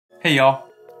Hey y'all,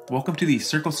 welcome to the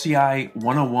CircleCI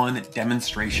 101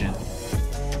 demonstration.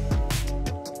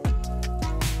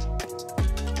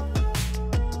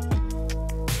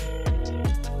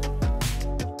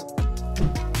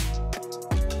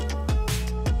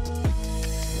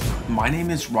 My name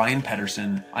is Ryan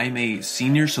Pedersen. I am a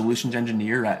senior solutions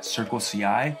engineer at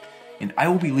CircleCI, and I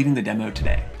will be leading the demo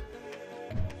today.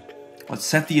 Let's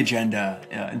set the agenda.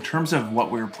 In terms of what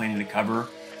we're planning to cover,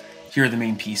 here are the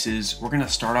main pieces. We're going to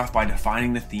start off by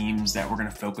defining the themes that we're going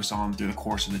to focus on through the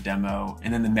course of the demo,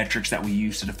 and then the metrics that we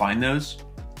use to define those.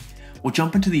 We'll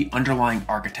jump into the underlying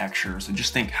architecture, so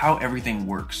just think how everything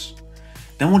works.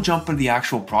 Then we'll jump into the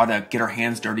actual product, get our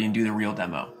hands dirty, and do the real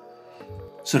demo.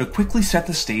 So to quickly set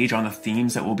the stage on the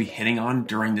themes that we'll be hitting on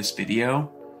during this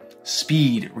video: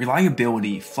 speed,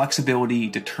 reliability, flexibility,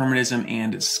 determinism,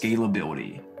 and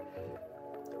scalability.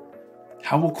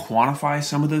 How we'll quantify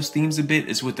some of those themes a bit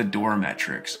is with the DORA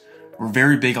metrics. We're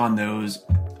very big on those.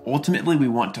 Ultimately, we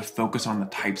want to focus on the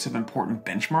types of important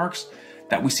benchmarks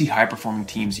that we see high-performing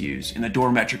teams use, and the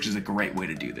DORA metrics is a great way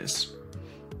to do this.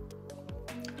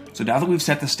 So now that we've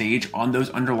set the stage on those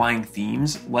underlying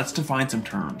themes, let's define some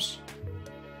terms.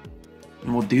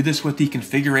 And we'll do this with the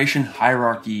configuration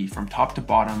hierarchy from top to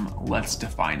bottom. Let's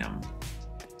define them.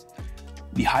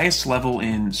 The highest level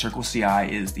in CircleCI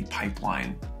is the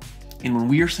pipeline. And when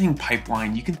we are saying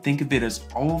pipeline, you can think of it as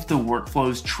all of the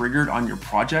workflows triggered on your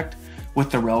project with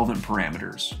the relevant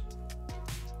parameters.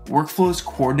 Workflows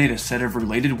coordinate a set of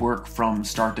related work from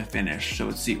start to finish. So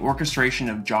it's the orchestration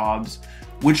of jobs,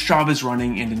 which job is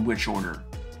running and in which order.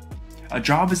 A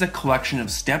job is a collection of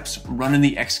steps run in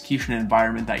the execution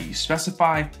environment that you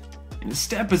specify, and a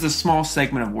step is a small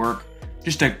segment of work,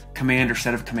 just a command or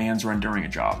set of commands run during a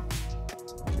job.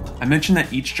 I mentioned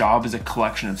that each job is a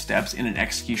collection of steps in an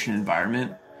execution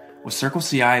environment. With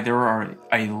CircleCI, there are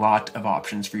a lot of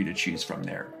options for you to choose from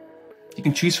there. You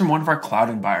can choose from one of our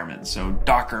cloud environments, so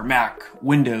Docker, Mac,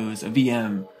 Windows, a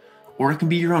VM, or it can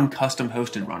be your own custom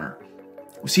hosted runner.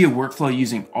 We see a workflow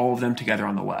using all of them together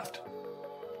on the left.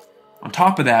 On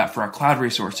top of that, for our cloud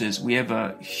resources, we have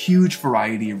a huge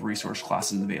variety of resource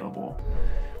classes available.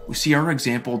 We see our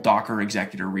example Docker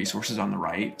executor resources on the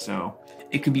right, so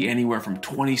it could be anywhere from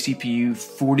 20 CPU,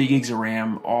 40 gigs of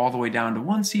RAM, all the way down to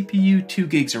 1 CPU, 2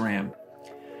 gigs of RAM.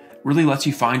 Really lets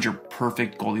you find your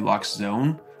perfect Goldilocks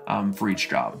zone for each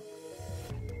job.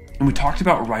 And we talked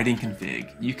about writing config.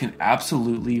 You can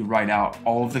absolutely write out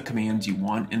all of the commands you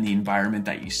want in the environment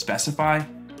that you specify,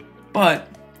 but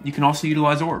you can also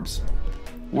utilize orbs.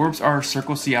 Orbs are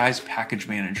CircleCI's package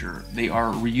manager. They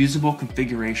are reusable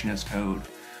configuration as code.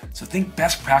 So think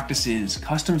best practices,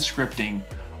 custom scripting,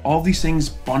 all of these things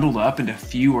bundled up into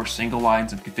few or single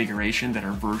lines of configuration that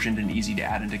are versioned and easy to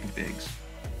add into configs.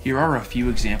 Here are a few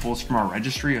examples from our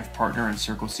registry of partner and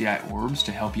CircleCI orbs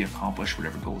to help you accomplish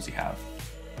whatever goals you have.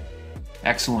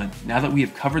 Excellent. Now that we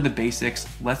have covered the basics,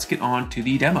 let's get on to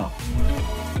the demo.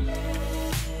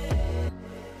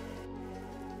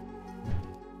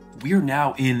 We are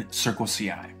now in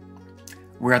CircleCI.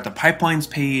 We're at the pipelines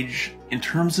page. In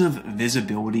terms of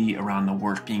visibility around the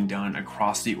work being done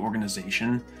across the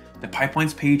organization, the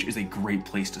pipelines page is a great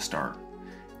place to start.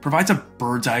 It provides a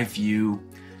bird's eye view.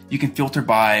 You can filter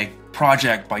by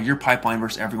project, by your pipeline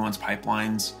versus everyone's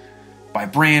pipelines, by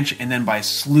branch, and then by a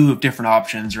slew of different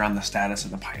options around the status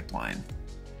of the pipeline.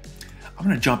 I'm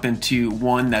going to jump into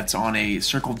one that's on a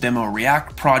Circle Demo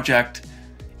React project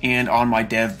and on my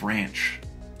dev branch.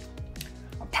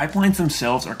 Pipelines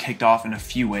themselves are kicked off in a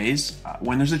few ways.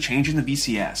 When there's a change in the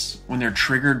VCS, when they're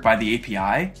triggered by the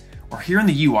API, or here in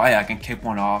the UI, I can kick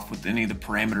one off with any of the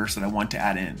parameters that I want to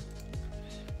add in.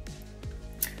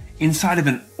 Inside of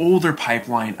an older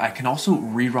pipeline, I can also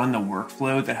rerun the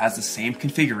workflow that has the same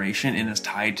configuration and is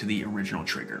tied to the original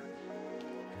trigger.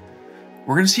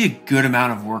 We're going to see a good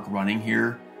amount of work running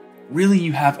here. Really,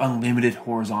 you have unlimited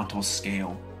horizontal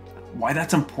scale. Why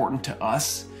that's important to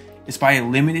us is by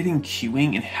eliminating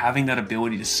queuing and having that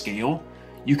ability to scale,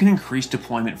 you can increase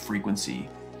deployment frequency.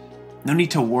 No need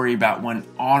to worry about when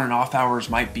on and off hours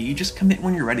might be, just commit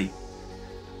when you're ready.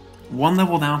 One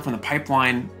level down from the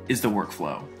pipeline is the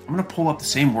workflow. I'm going to pull up the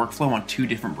same workflow on two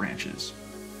different branches.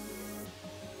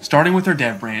 Starting with our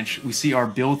dev branch, we see our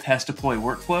build, test, deploy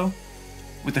workflow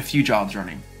with a few jobs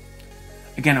running.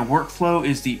 Again, a workflow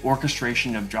is the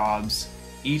orchestration of jobs.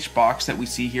 Each box that we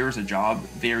see here is a job.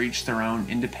 They're each their own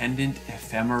independent,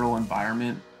 ephemeral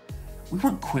environment. We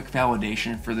want quick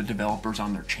validation for the developers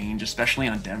on their change, especially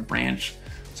on dev branch.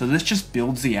 So this just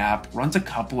builds the app, runs a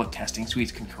couple of testing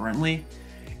suites concurrently,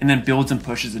 and then builds and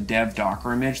pushes a dev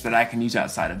Docker image that I can use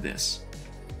outside of this.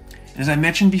 And as I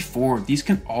mentioned before, these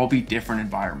can all be different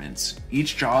environments.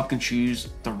 Each job can choose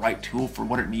the right tool for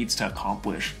what it needs to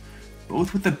accomplish,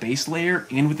 both with the base layer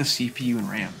and with the CPU and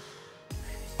RAM.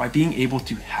 By being able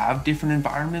to have different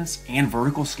environments and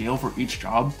vertical scale for each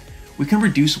job, we can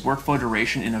reduce workflow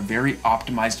duration in a very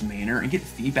optimized manner and get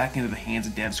feedback into the hands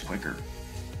of devs quicker.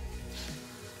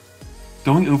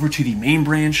 Going over to the main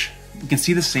branch, we can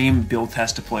see the same build,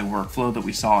 test, deploy workflow that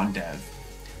we saw in dev.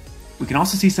 We can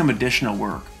also see some additional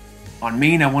work. On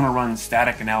main, I want to run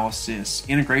static analysis,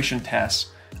 integration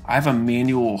tests. I have a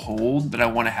manual hold that I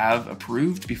want to have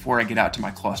approved before I get out to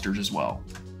my clusters as well.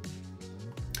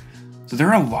 So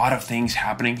there are a lot of things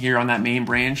happening here on that main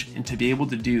branch, and to be able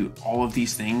to do all of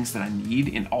these things that I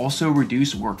need and also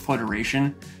reduce workflow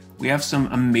duration, we have some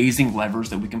amazing levers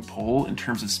that we can pull in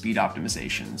terms of speed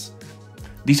optimizations.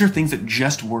 These are things that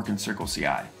just work in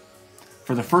CircleCI.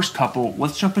 For the first couple,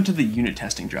 let's jump into the unit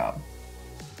testing job.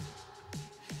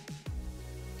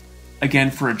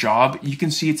 Again, for a job, you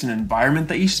can see it's an environment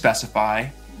that you specify.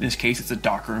 In this case, it's a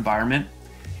Docker environment,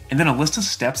 and then a list of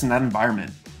steps in that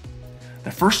environment.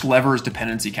 The first lever is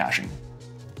dependency caching.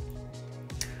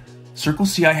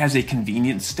 CircleCI has a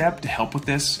convenient step to help with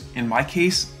this. In my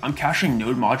case, I'm caching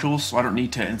node modules so I don't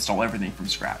need to install everything from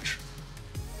scratch.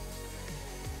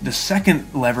 The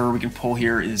second lever we can pull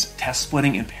here is test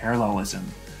splitting and parallelism.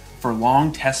 For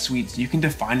long test suites, you can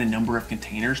define a number of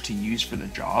containers to use for the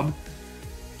job.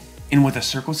 And with a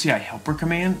CircleCI helper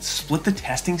command, split the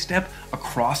testing step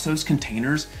across those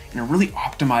containers in a really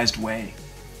optimized way.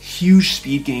 Huge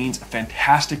speed gains, a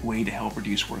fantastic way to help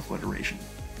reduce workflow duration.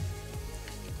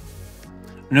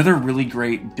 Another really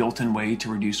great built-in way to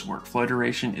reduce workflow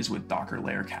duration is with Docker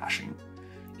layer caching.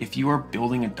 If you are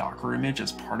building a Docker image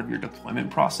as part of your deployment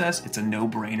process, it's a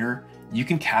no-brainer. You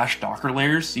can cache Docker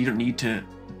layers so you don't need to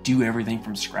do everything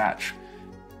from scratch.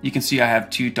 You can see I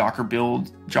have two Docker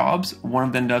build jobs. One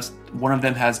of them has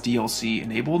DLC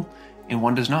enabled and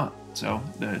one does not. So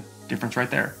the difference right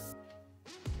there.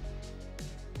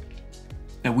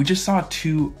 Now we just saw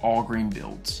two all green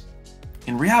builds.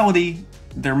 In reality,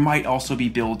 there might also be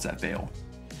builds that fail.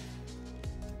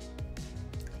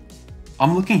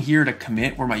 I'm looking here to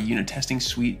commit where my unit testing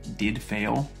suite did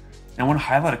fail. And I want to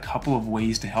highlight a couple of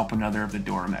ways to help another of the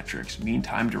DORA metrics, mean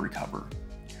time to recover.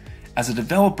 As a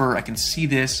developer, I can see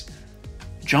this,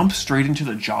 jump straight into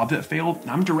the job that failed,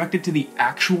 and I'm directed to the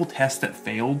actual test that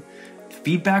failed,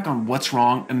 feedback on what's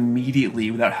wrong immediately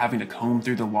without having to comb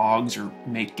through the logs or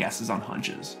make guesses on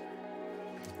hunches.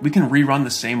 We can rerun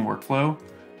the same workflow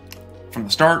from the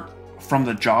start, from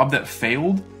the job that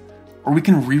failed, or we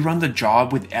can rerun the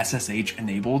job with SSH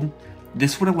enabled.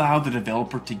 This would allow the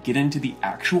developer to get into the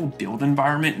actual build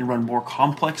environment and run more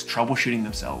complex troubleshooting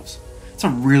themselves. It's a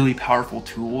really powerful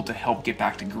tool to help get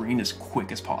back to green as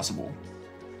quick as possible.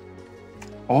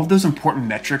 All of those important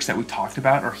metrics that we talked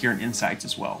about are here in Insights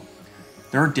as well.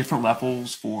 There are different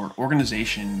levels for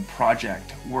organization,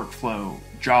 project, workflow,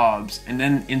 jobs, and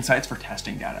then insights for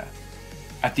testing data.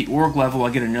 At the org level,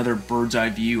 I get another bird's eye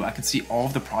view. I can see all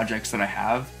of the projects that I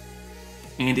have.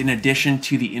 And in addition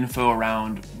to the info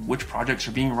around which projects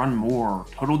are being run more,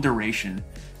 total duration,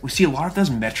 we see a lot of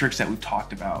those metrics that we've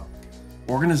talked about.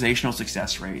 Organizational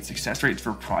success rates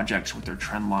for projects with their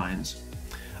trend lines.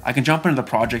 I can jump into the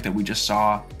project that we just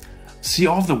saw, see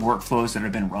all of the workflows that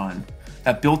have been run.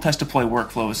 That build, test, deploy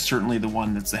workflow is certainly the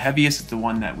one that's the heaviest. It's the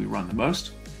one that we run the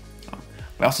most.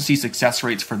 We also see success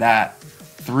rates for that,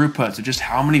 throughput, so just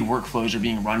how many workflows are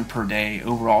being run per day,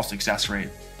 overall success rate.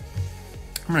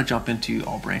 I'm going to jump into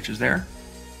all branches there.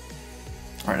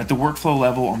 All right, at the workflow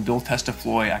level on build, test,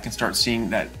 deploy, I can start seeing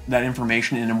that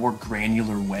information in a more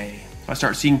granular way. So I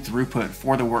start seeing throughput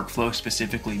for the workflow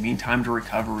specifically, mean time to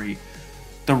recovery,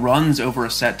 the runs over a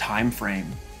set time frame.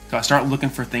 So I start looking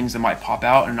for things that might pop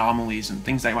out, anomalies, and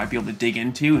things that I might be able to dig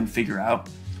into and figure out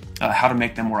how to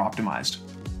make them more optimized.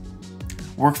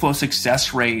 Workflow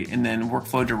success rate and then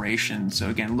workflow duration. So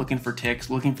again, looking for ticks,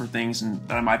 looking for things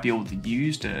that I might be able to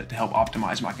use to help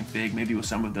optimize my config, maybe with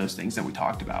some of those things that we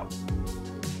talked about.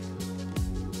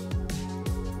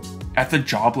 At the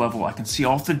job level, I can see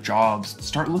all of the jobs,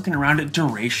 start looking around at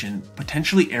duration,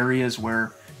 potentially areas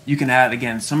where you can add,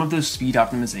 again, some of those speed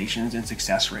optimizations and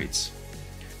success rates.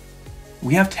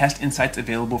 We have test insights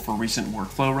available for recent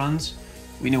workflow runs.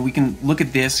 We can look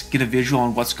at this, get a visual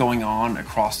on what's going on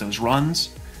across those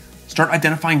runs, start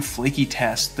identifying flaky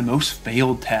tests, the most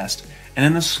failed test, and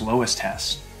then the slowest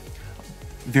test.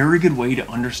 Very good way to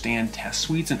understand test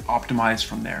suites and optimize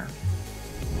from there.